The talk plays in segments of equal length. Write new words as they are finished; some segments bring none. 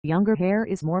younger hair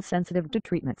is more sensitive to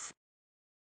treatments.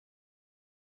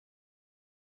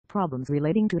 Problems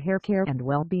relating to hair care and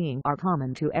well-being are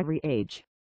common to every age.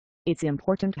 It's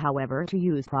important, however, to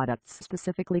use products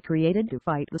specifically created to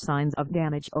fight the signs of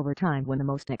damage over time when the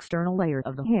most external layer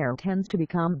of the hair tends to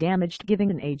become damaged, giving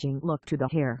an aging look to the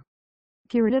hair.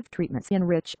 Curative treatments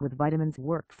enriched with vitamins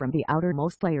work from the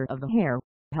outermost layer of the hair,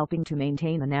 helping to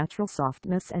maintain a natural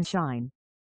softness and shine.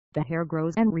 The hair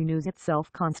grows and renews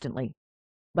itself constantly.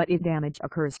 But if damage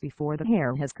occurs before the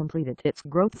hair has completed its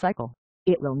growth cycle,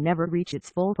 it will never reach its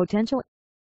full potential.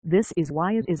 This is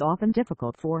why it is often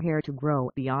difficult for hair to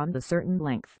grow beyond a certain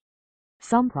length.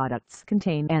 Some products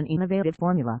contain an innovative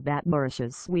formula that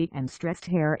nourishes weak and stressed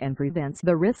hair and prevents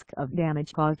the risk of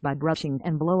damage caused by brushing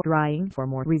and blow drying. For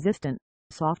more resistant,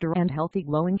 softer and healthy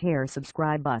glowing hair,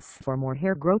 subscribe us for more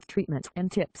hair growth treatments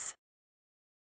and tips.